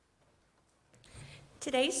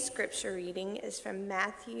Today's scripture reading is from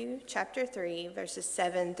Matthew chapter 3, verses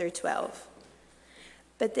 7 through 12.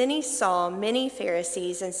 But then he saw many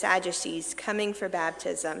Pharisees and Sadducees coming for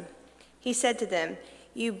baptism. He said to them,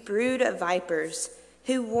 "You brood of vipers,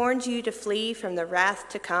 who warned you to flee from the wrath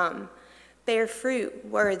to come? Bear fruit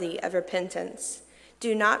worthy of repentance.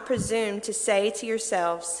 Do not presume to say to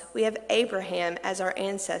yourselves, 'We have Abraham as our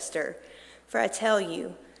ancestor.' For I tell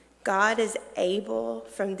you, God is able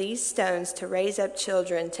from these stones to raise up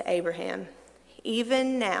children to Abraham.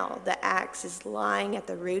 Even now the axe is lying at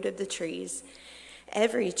the root of the trees.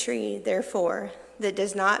 Every tree, therefore, that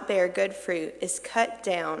does not bear good fruit is cut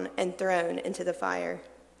down and thrown into the fire.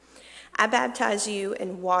 I baptize you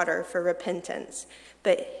in water for repentance,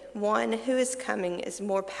 but one who is coming is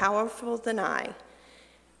more powerful than I,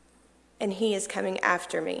 and he is coming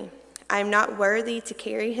after me. I am not worthy to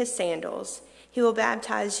carry his sandals. He will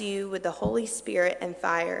baptize you with the Holy Spirit and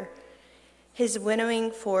fire. His winnowing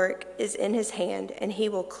fork is in his hand, and he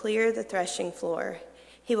will clear the threshing floor.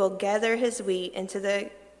 He will gather his wheat into the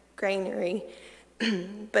granary,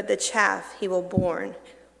 but the chaff he will burn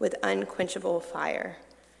with unquenchable fire."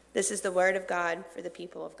 This is the word of God for the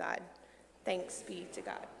people of God. Thanks be to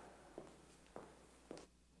God.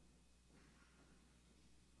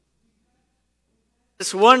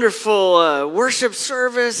 This wonderful worship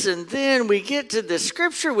service, and then we get to the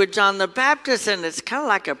scripture with John the Baptist, and it's kind of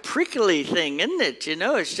like a prickly thing, isn't it? You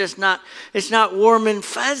know, it's not warm and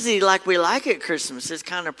fuzzy like we like at Christmas. It's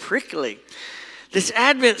kind of prickly. This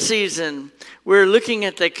Advent season, we're looking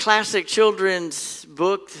at the classic children's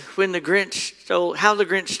book, How the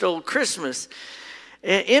Grinch Stole Christmas.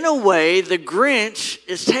 In a way, the Grinch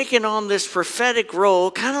is taking on this prophetic role,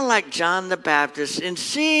 kind of like John the Baptist, in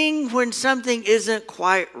seeing when something isn't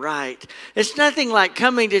quite right. It's nothing like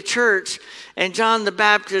coming to church and John the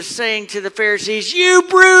Baptist saying to the Pharisees, "You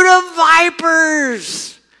brood of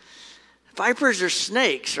vipers!" Vipers are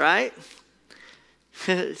snakes, right?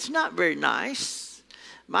 It's not very nice.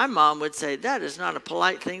 My mom would say that is not a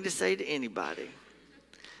polite thing to say to anybody.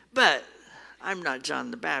 But I'm not John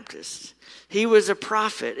the Baptist. He was a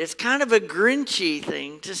prophet. It's kind of a Grinchy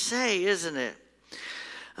thing to say, isn't it?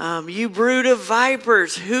 You brood of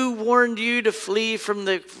vipers, who warned you to flee from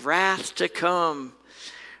the wrath to come?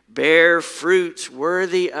 Bear fruits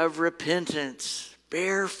worthy of repentance.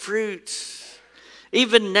 Bear fruits.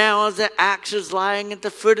 Even now the axe is lying at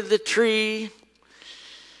the foot of the tree.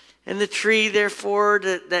 And the tree, therefore,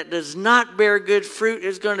 that does not bear good fruit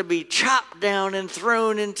is going to be chopped down and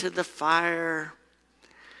thrown into the fire.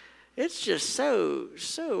 It's just so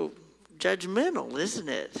judgmental, isn't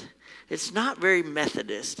it? It's not very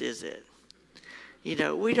Methodist, is it? You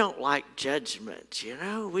know, we don't like judgment, you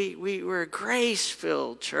know. We're a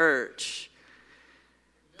grace-filled church.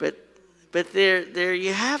 But there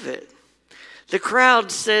you have it. The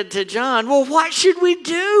crowd said to John, "Well, what should we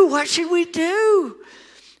do? What should we do?"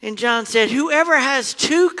 And John said, "Whoever has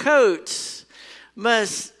 2 coats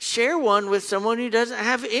must share one with someone who doesn't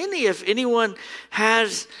have any. If anyone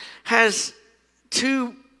has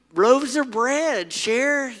 2 loaves of bread,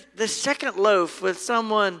 share the second loaf with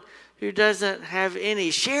someone who doesn't have any.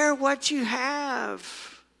 Share what you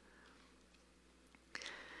have."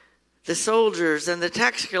 The soldiers and the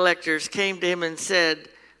tax collectors came to him and said,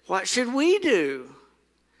 "What should we do?"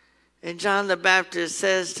 And John the Baptist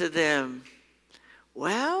says to them,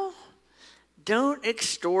 "Well, don't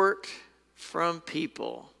extort from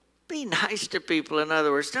people. Be nice to people, in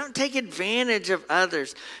other words. Don't take advantage of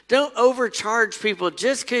others. Don't overcharge people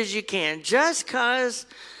just because you can. Just because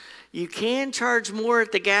you can charge more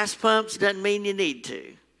at the gas pumps doesn't mean you need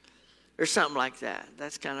to." Or something like that.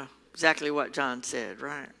 That's kind of exactly what John said,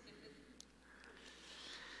 right?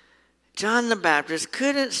 John the Baptist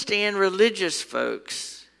couldn't stand religious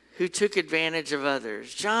folks who took advantage of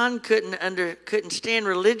others. John couldn't stand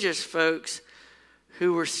religious folks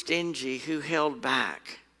who were stingy, who held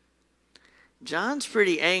back. John's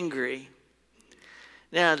pretty angry.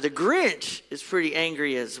 Now, the Grinch is pretty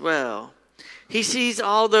angry as well. He sees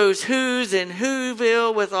all those Who's in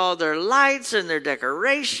Whoville with all their lights and their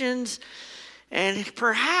decorations. And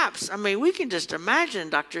perhaps, we can just imagine,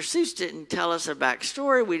 Dr. Seuss didn't tell us a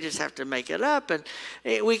backstory. We just have to make it up. And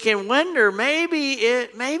we can wonder, maybe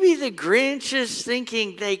the Grinch is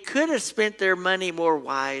thinking they could have spent their money more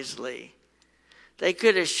wisely. They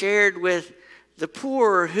could have shared with the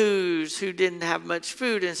poor who didn't have much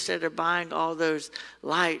food instead of buying all those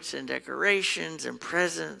lights and decorations and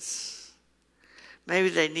presents. Maybe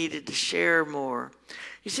they needed to share more.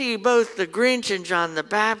 You see, both the Grinch and John the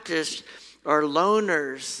Baptist are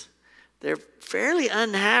loners. They're fairly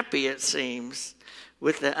unhappy, it seems,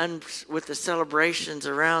 with the celebrations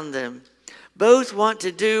around them. Both want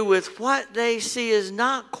to do with what they see as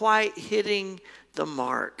not quite hitting the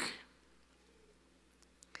mark.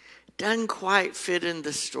 Doesn't quite fit in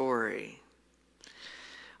the story.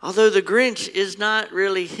 Although the Grinch is not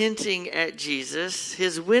really hinting at Jesus,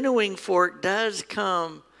 his winnowing fork does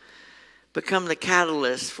become the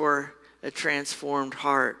catalyst for a transformed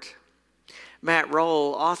heart. Matt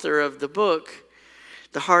Roll, author of the book,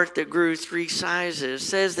 The Heart That Grew Three Sizes,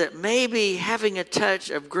 says that maybe having a touch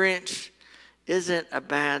of Grinch isn't a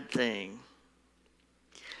bad thing.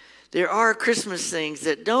 There are Christmas things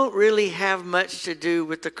that don't really have much to do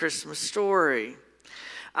with the Christmas story.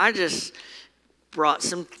 I just brought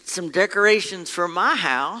some decorations for my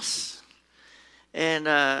house. And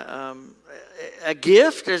a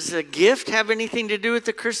gift. Does a gift have anything to do with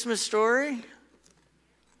the Christmas story?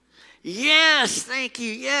 Yes, thank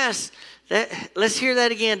you. Yes. Let's hear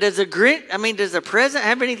that again. Does a present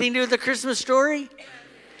have anything to do with the Christmas story?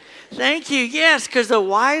 Thank you. Yes, because the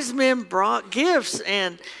wise men brought gifts,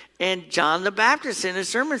 and John the Baptist in his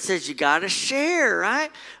sermon says you got to share, right?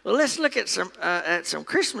 Well, let's look at some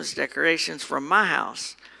Christmas decorations from my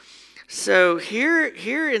house. So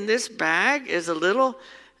here in this bag is a little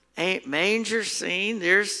manger scene.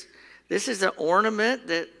 This is an ornament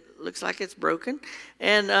that looks like it's broken,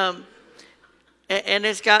 and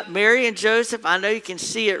it's got Mary and Joseph. I know you can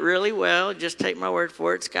see it really well. Just take my word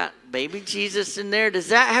for it. It's got baby Jesus in there. Does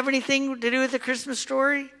that have anything to do with the Christmas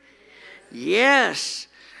story? Yes.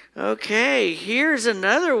 Okay, here's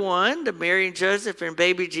another one, the Mary and Joseph and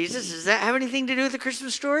baby Jesus. Does that have anything to do with the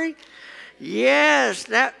Christmas story? Yes,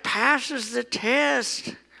 that passes the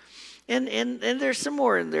test. And there's some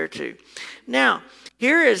more in there too. Now,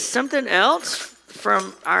 here is something else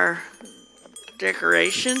from our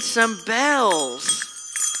decoration, some bells.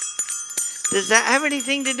 Does that have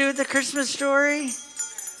anything to do with the Christmas story?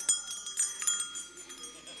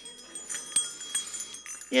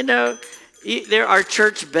 You know, there are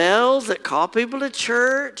church bells that call people to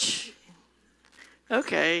church.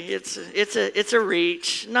 Okay, it's a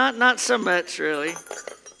reach, not so much really.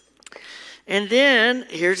 And then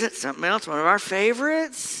here's something else, one of our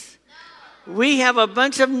favorites. We have a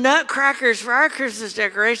bunch of nutcrackers for our Christmas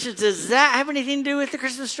decorations. Does that have anything to do with the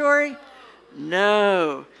Christmas story?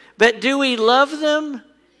 No. But do we love them?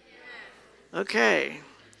 Okay.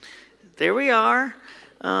 There we are.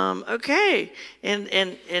 Okay.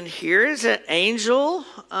 And here is an angel.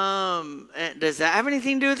 Does that have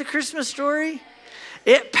anything to do with the Christmas story?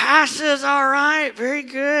 It passes. All right. Very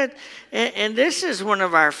good. And this is one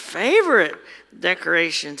of our favorite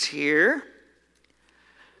decorations here.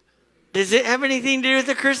 Does it have anything to do with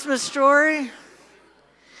the Christmas story?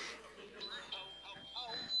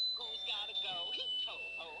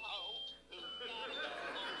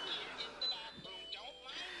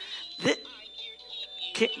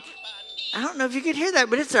 I don't know if you could hear that,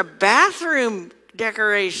 but it's a bathroom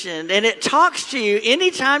decoration, and it talks to you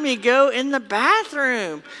anytime you go in the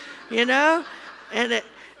bathroom, you know? And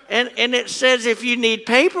it says, if you need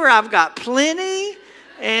paper, I've got plenty.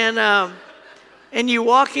 And you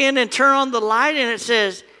walk in and turn on the light and it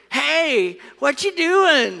says, hey, what you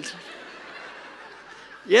doing?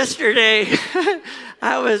 Yesterday,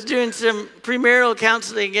 I was doing some premarital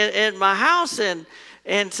counseling at my house, and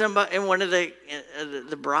one of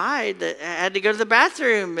the bride that had to go to the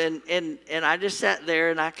bathroom, and I just sat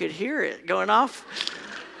there and I could hear it going off.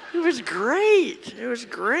 It was great. It was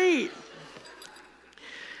great.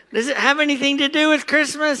 Does it have anything to do with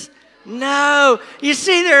Christmas? No. You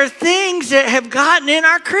see, there are things that have gotten in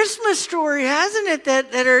our Christmas story, hasn't it,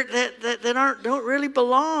 that don't really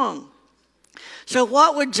belong. So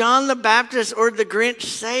what would John the Baptist or the Grinch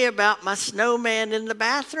say about my snowman in the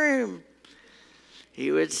bathroom?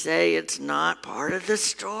 He would say it's not part of the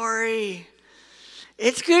story.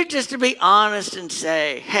 It's good just to be honest and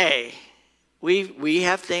say, hey, we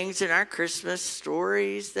have things in our Christmas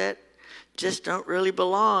stories that just don't really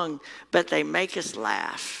belong, but they make us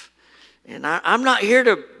laugh. And I'm not here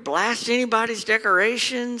to blast anybody's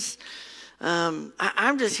decorations.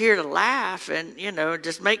 I'm just here to laugh and,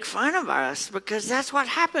 just make fun of us, because that's what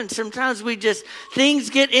happens. Sometimes things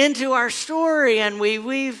get into our story and we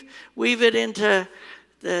weave it into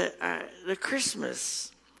the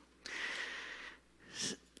Christmas.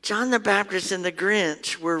 John the Baptist and the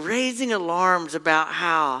Grinch were raising alarms about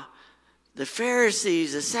how the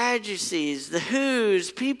Pharisees, the Sadducees, the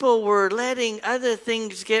Who's, people were letting other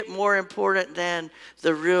things get more important than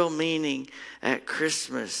the real meaning at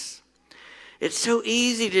Christmas. It's so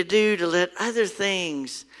easy to do to let other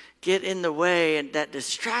things get in the way and that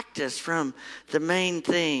distract us from the main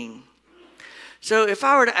thing. So if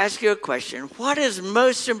I were to ask you a question, what is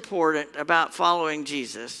most important about following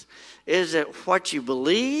Jesus? Is it what you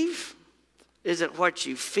believe? Is it what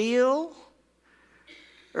you feel?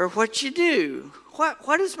 Or what you do?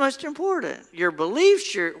 What is most important? Your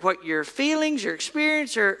beliefs, your feelings, your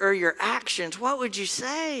experience, or your actions? What would you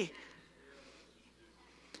say?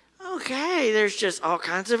 Okay, there's just all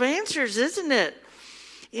kinds of answers, isn't it?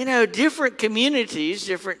 You know, different communities,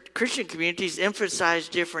 different Christian communities emphasize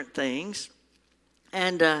different things.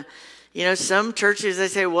 And, you know, some churches, they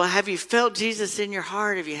say, well, have you felt Jesus in your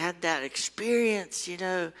heart? Have you had that experience? You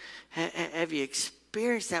know, have you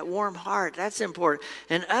experienced that warm heart? That's important.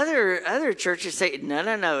 And other churches say,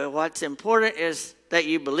 no. What's important is that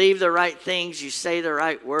you believe the right things, you say the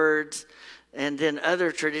right words. And then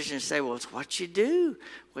other traditions say, well, it's what you do.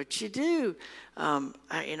 You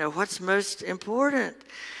know, what's most important?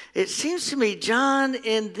 It seems to me John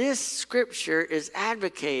in this scripture is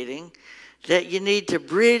advocating that you need to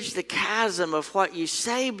bridge the chasm of what you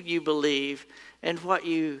say you believe and what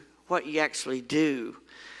you actually do.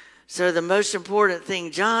 So the most important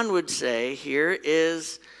thing John would say here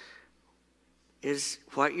is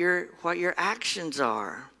what your actions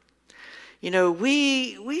are. You know,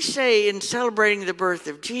 we say in celebrating the birth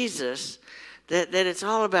of Jesus that it's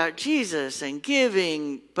all about Jesus and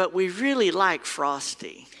giving, but we really like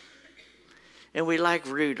Frosty and we like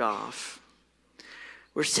Rudolph.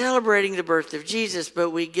 We're celebrating the birth of Jesus, but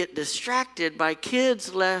we get distracted by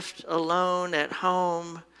kids left alone at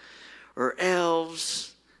home or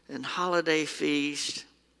elves and holiday feast.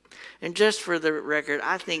 And just for the record,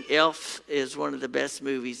 I think Elf is one of the best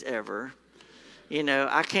movies ever. You know,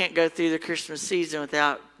 I can't go through the Christmas season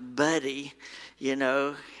without Buddy, you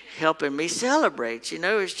know, helping me celebrate. You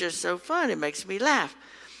know, it's just so fun. It makes me laugh.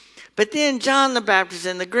 But then John the Baptist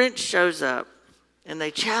and the Grinch shows up, and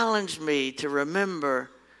they challenge us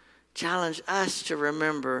to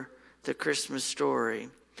remember the Christmas story.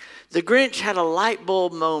 The Grinch had a light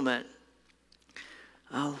bulb moment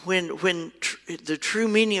when the true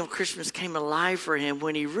meaning of Christmas came alive for him,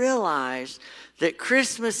 when he realized that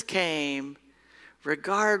Christmas came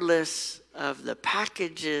regardless of the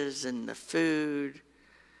packages and the food.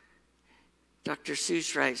 Dr.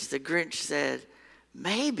 Seuss writes, the Grinch said,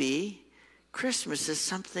 maybe Christmas is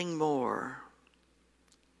something more.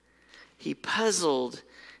 He puzzled.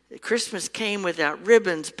 Christmas came without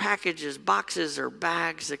ribbons, packages, boxes, or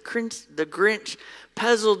bags. The Grinch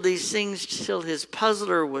puzzled these things till his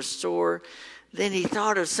puzzler was sore. Then he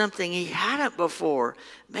thought of something he hadn't before.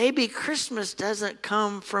 Maybe Christmas doesn't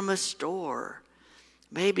come from a store.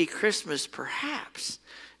 Maybe Christmas, perhaps,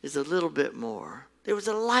 is a little bit more. There was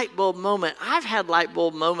a light bulb moment. I've had light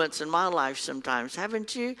bulb moments in my life sometimes,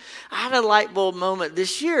 haven't you? I had a light bulb moment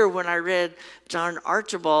this year when I read John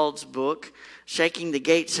Archibald's book, Shaking the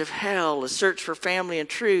Gates of Hell, A Search for Family and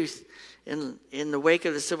Truth in the wake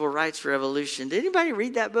of the Civil Rights Revolution. Did anybody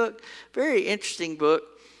read that book? Very interesting book.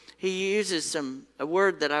 He uses a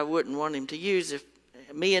word that I wouldn't want him to use if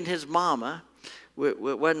me and his mama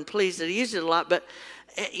wasn't pleased that he used it a lot, but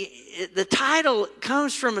the title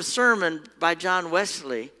comes from a sermon by John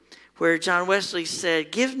Wesley, where John Wesley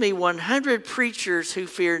said, give me 100 preachers who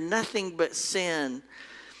fear nothing but sin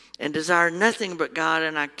and desire nothing but God,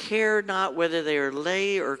 and I care not whether they are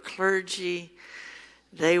lay or clergy.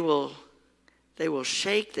 They will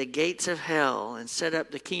shake the gates of hell and set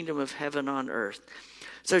up the kingdom of heaven on earth.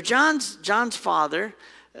 So John's father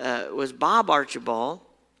was Bob Archibald,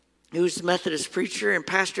 who was a Methodist preacher and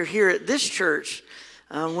pastor here at this church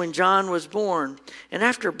when John was born. And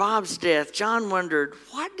after Bob's death, John wondered,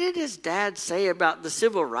 what did his dad say about the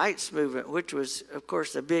civil rights movement, which was, of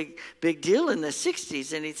course, a big deal in the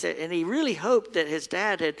 60s. And he said, and he really hoped that his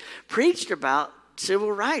dad had preached about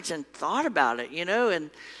civil rights and thought about it, you know,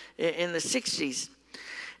 in the 60s.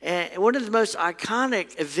 And one of the most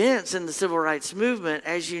iconic events in the civil rights movement,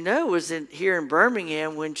 as you know, was here in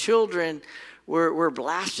Birmingham when children were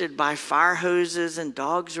blasted by fire hoses and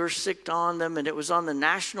dogs were sicked on them, and it was on the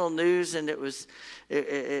national news, and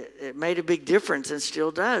it made a big difference and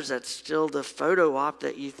still does. That's still the photo op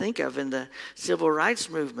that you think of in the civil rights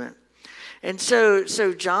movement. And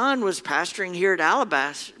so John was pastoring here at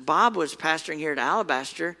Alabaster. Bob was pastoring here at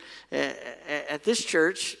Alabaster at this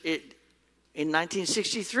church in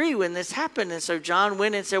 1963 when this happened. And so John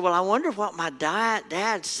went and said, well, I wonder what my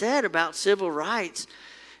dad said about civil rights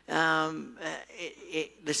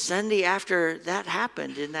the Sunday after that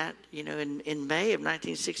happened in May of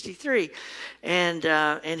 1963.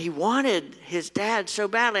 And he wanted his dad so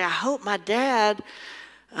badly. I hope my dad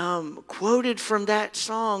quoted from that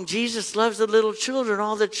song, Jesus loves the little children,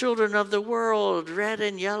 all the children of the world, red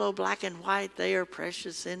and yellow, black and white, they are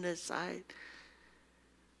precious in his sight.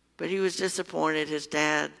 But he was disappointed. His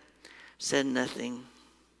dad said nothing.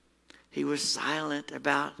 He was silent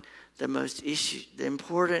about the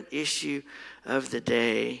important issue of the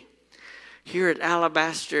day. Here at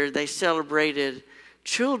Alabaster, they celebrated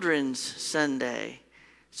Children's Sunday.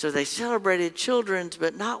 So they celebrated children's,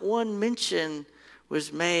 but not one mention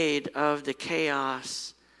was made of the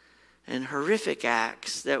chaos and horrific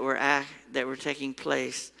acts that were taking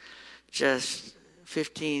place just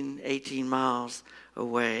 15, 18 miles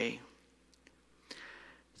away.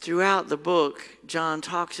 Throughout the book, John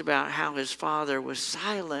talks about how his father was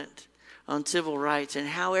silent on civil rights and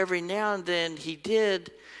how every now and then he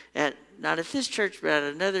did, not at this church, but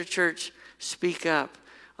at another church, speak up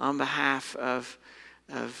on behalf of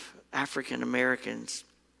African Americans.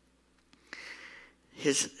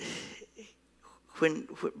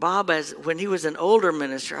 When he was an older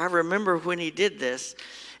minister, I remember when he did this.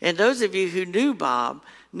 And those of you who knew Bob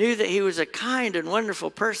knew that he was a kind and wonderful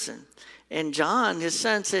person. And John, his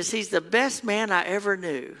son, says he's the best man I ever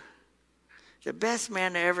knew. The best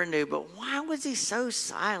man I ever knew. But why was he so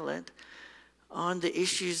silent on the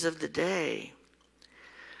issues of the day?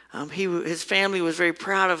 His family was very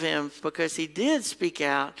proud of him because he did speak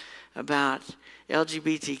out about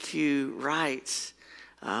LGBTQ rights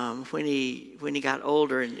when he got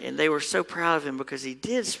older, and they were so proud of him because he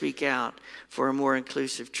did speak out for a more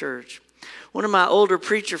inclusive church. One of my older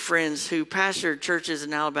preacher friends who pastored churches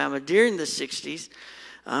in Alabama during the 60s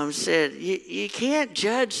said, you can't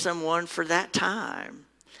judge someone for that time.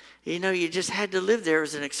 You know, you just had to live there. It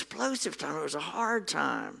was an explosive time. It was a hard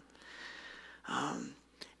time.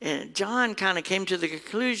 And John kind of came to the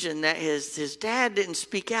conclusion that his dad didn't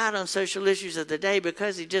speak out on social issues of the day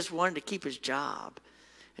because he just wanted to keep his job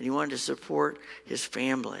and he wanted to support his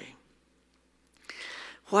family.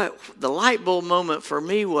 What the light bulb moment for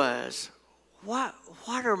me was, what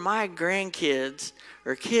are my grandkids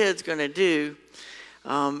or kids going to do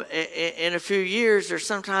in a few years or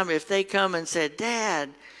sometime if they come and said,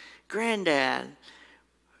 Dad, Granddad,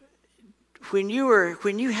 when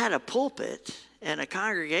you had a pulpit and a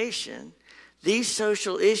congregation, these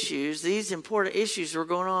social issues, these important issues were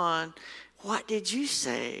going on, what did you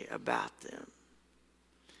say about them?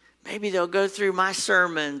 Maybe they'll go through my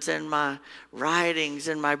sermons and my writings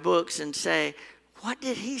and my books and say, what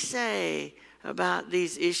did he say about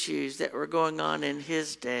these issues that were going on in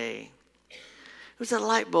his day? It was a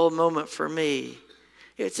light bulb moment for me.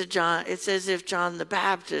 It's as if John the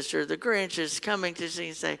Baptist or the Grinch is coming to see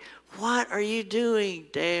and say, what are you doing,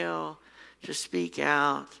 Dale, to speak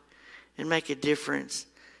out and make a difference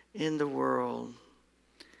in the world?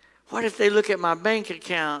 What if they look at my bank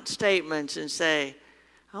account statements and say,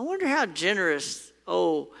 I wonder how generous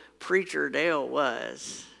old preacher Dale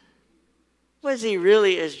was. Was he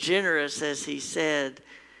really as generous as he said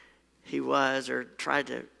he was or tried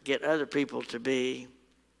to get other people to be?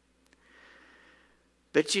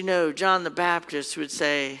 But you know, John the Baptist would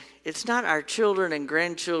say, it's not our children and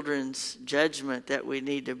grandchildren's judgment that we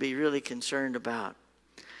need to be really concerned about.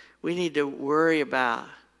 We need to worry about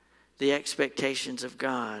the expectations of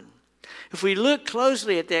God. If we look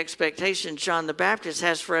closely at the expectations John the Baptist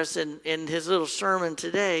has for us in his little sermon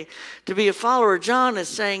today, to be a follower, John is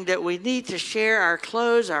saying that we need to share our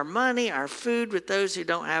clothes, our money, our food with those who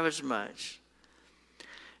don't have as much.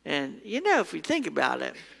 And, you know, if we think about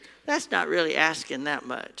it, that's not really asking that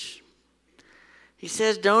much. He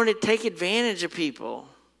says, don't take advantage of people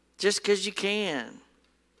just because you can.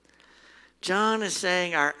 John is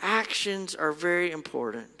saying our actions are very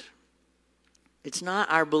important. It's not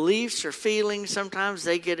our beliefs or feelings. Sometimes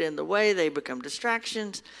they get in the way. They become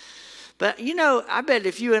distractions. But, you know, I bet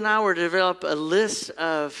if you and I were to develop a list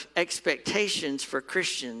of expectations for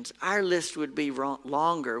Christians, our list would be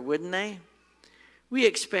longer, wouldn't they? We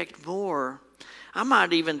expect more. I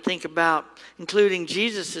might even think about including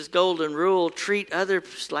Jesus' golden rule, treat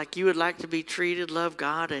others like you would like to be treated, love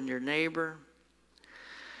God and your neighbor.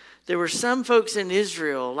 There were some folks in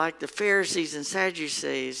Israel, like the Pharisees and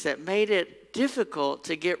Sadducees, that made it difficult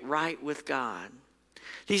to get right with God.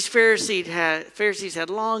 These Pharisees had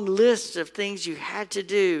long lists of things you had to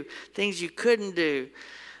do, things you couldn't do.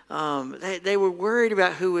 They were worried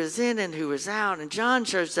about who was in and who was out. And John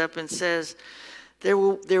shows up and says, there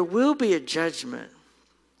will be a judgment,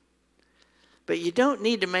 but you don't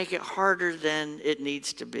need to make it harder than it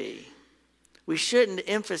needs to be. We shouldn't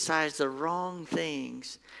emphasize the wrong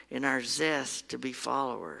things in our zest to be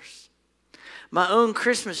followers. My own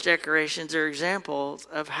Christmas decorations are examples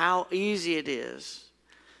of how easy it is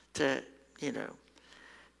to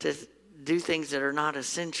do things that are not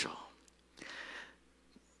essential.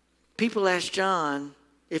 People asked John,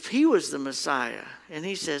 if he was the Messiah. And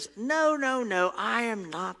he says, no, I am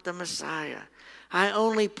not the Messiah. I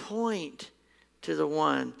only point to the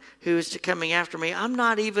one who is coming after me. I'm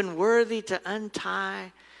not even worthy to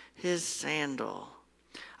untie his sandal.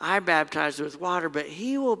 I baptize with water, but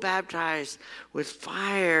he will baptize with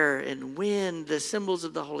fire and wind, the symbols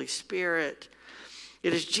of the Holy Spirit.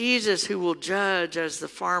 It is Jesus who will judge as the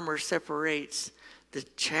farmer separates the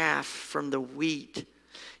chaff from the wheat.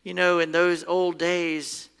 You know, in those old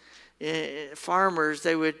days, farmers,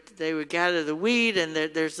 they would gather the wheat, and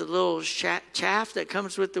there's a little chaff that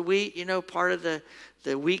comes with the wheat, you know, part of the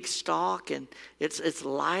wheat stalk, and it's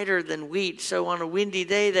lighter than wheat. So on a windy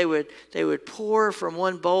day, they would pour from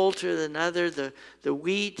one bowl to another the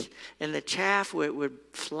wheat, and the chaff would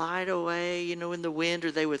fly away, you know, in the wind, or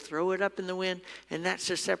they would throw it up in the wind, and that's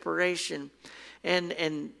a separation. And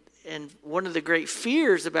one of the great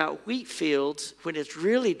fears about wheat fields, when it's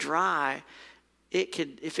really dry,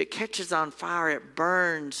 if it catches on fire, it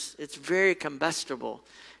burns. It's very combustible,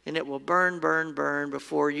 and it will burn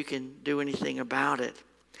before you can do anything about it.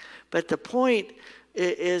 But the point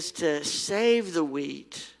is to save the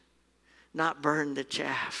wheat, not burn the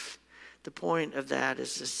chaff. The point of that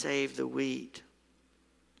is to save the wheat.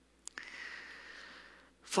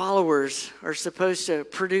 Followers are supposed to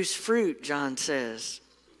produce fruit, John says.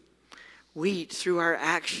 Wheat through our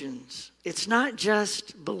actions. It's not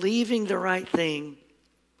just believing the right thing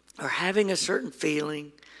or having a certain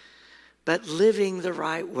feeling, but living the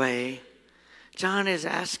right way. John is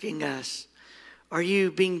asking us, are you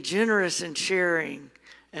being generous in sharing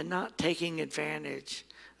and not taking advantage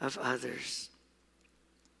of others?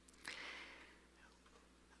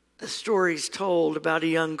 A story is told about a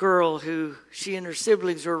young girl who she and her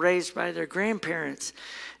siblings were raised by their grandparents.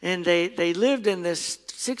 And they lived in this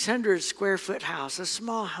 600 square foot house, a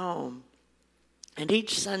small home. And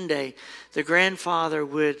each Sunday, the grandfather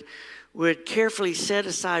would carefully set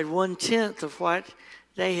aside 1/10 of what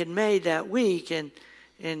they had made that week and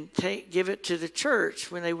give it to the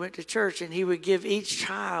church when they went to church. And he would give each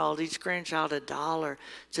grandchild $1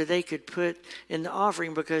 so they could put in the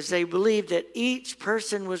offering, because they believed that each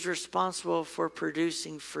person was responsible for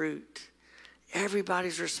producing fruit.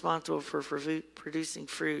 Everybody's responsible for producing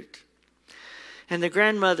fruit. And the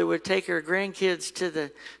grandmother would take her grandkids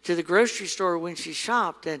to the grocery store when she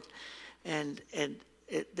shopped, and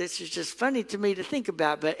this is just funny to me to think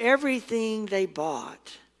about, but everything they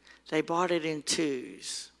bought it in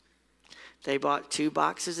twos. They bought 2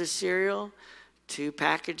 boxes of cereal, 2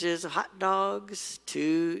 packages of hot dogs,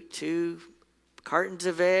 two cartons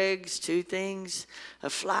of eggs, 2 things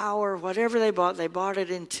of flour, whatever they bought it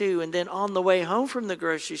in 2. And then on the way home from the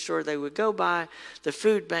grocery store, they would go by the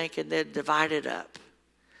food bank and they'd divide it up.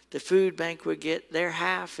 The food bank would get their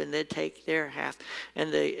half and they'd take their half.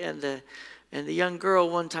 And the young girl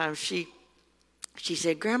one time, she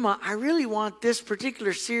said, "Grandma, I really want this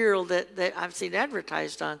particular cereal that I've seen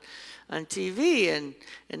advertised on TV and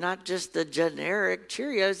not just the generic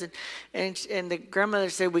Cheerios." And the grandmother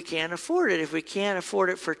said, "We can't afford it. If we can't afford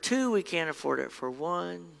it for 2, we can't afford it for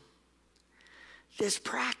 1. This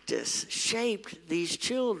practice shaped these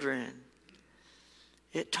children.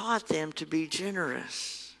 It taught them to be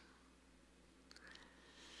generous.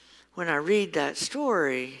 When I read that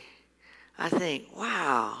story, I think,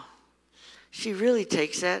 wow, she really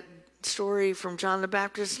takes that story from John the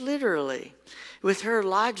Baptist literally. With her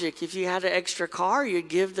logic, if you had an extra car, you'd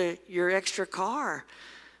give your extra car.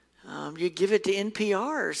 You'd give it to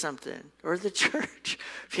NPR or something, or the church.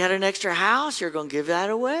 If you had an extra house, you're going to give that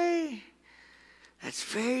away. That's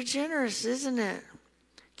very generous, isn't it?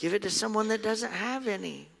 Give it to someone that doesn't have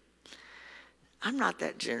any. I'm not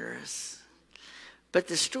that generous. But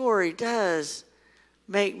the story does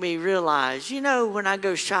make me realize, when I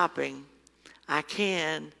go shopping, I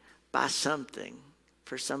can buy something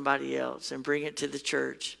for somebody else and bring it to the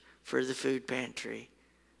church for the food pantry.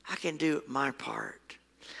 I can do my part.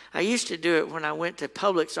 I used to do it when I went to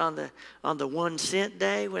Publix on the 1 cent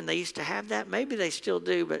day when they used to have that. Maybe they still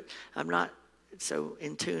do, but I'm not so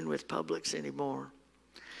in tune with Publix anymore.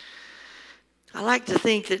 I like to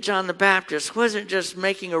think that John the Baptist wasn't just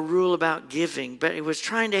making a rule about giving, but he was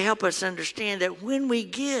trying to help us understand that when we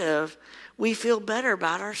give, we feel better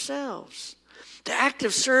about ourselves. The act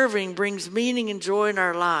of serving brings meaning and joy in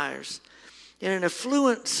our lives. In an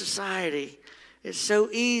affluent society, it's so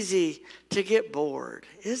easy to get bored,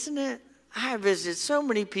 isn't it? I have visited so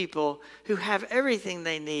many people who have everything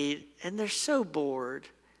they need, and they're so bored.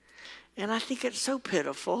 And I think it's so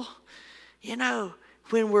pitiful.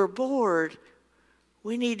 When we're bored,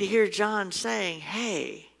 we need to hear John saying,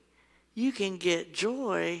 hey, you can get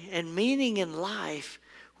joy and meaning in life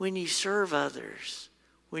when you serve others,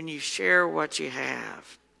 when you share what you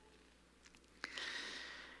have.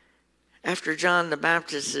 After John the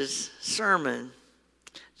Baptist's sermon,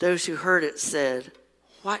 those who heard it said,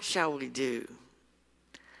 "What shall we do?"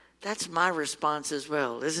 That's my response as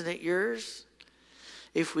well. Isn't it yours?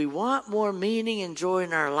 If we want more meaning and joy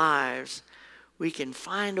in our lives, we can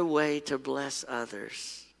find a way to bless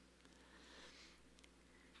others.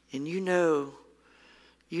 And you know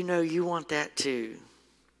you want that too.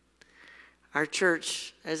 Our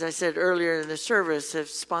church, as I said earlier in the service, have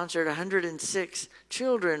sponsored 106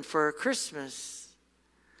 children for Christmas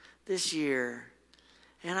this year.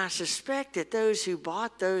 And I suspect that those who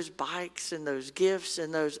bought those bikes and those gifts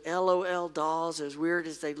and those LOL dolls, as weird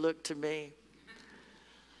as they look to me,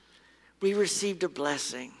 we received a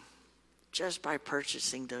blessing just by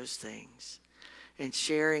purchasing those things and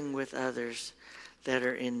sharing with others that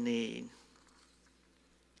are in need.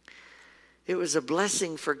 It was a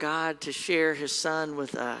blessing for God to share his Son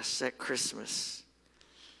with us at Christmas.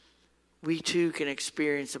 We too can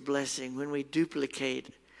experience a blessing when we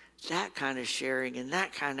duplicate that kind of sharing and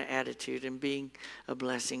that kind of attitude and being a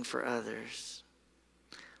blessing for others.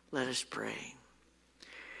 Let us pray.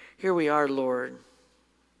 Here we are, Lord.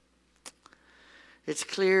 It's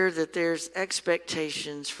clear that there's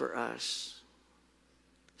expectations for us.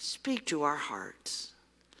 Speak to our hearts.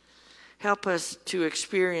 Help us to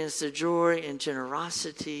experience the joy and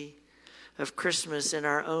generosity of Christmas in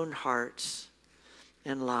our own hearts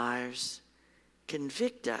and lives.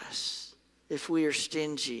 Convict us if we are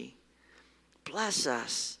stingy. Bless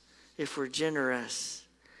us if we're generous.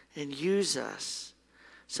 And use us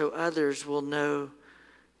so others will know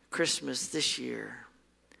Christmas this year.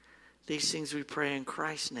 These things we pray in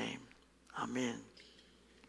Christ's name. Amen.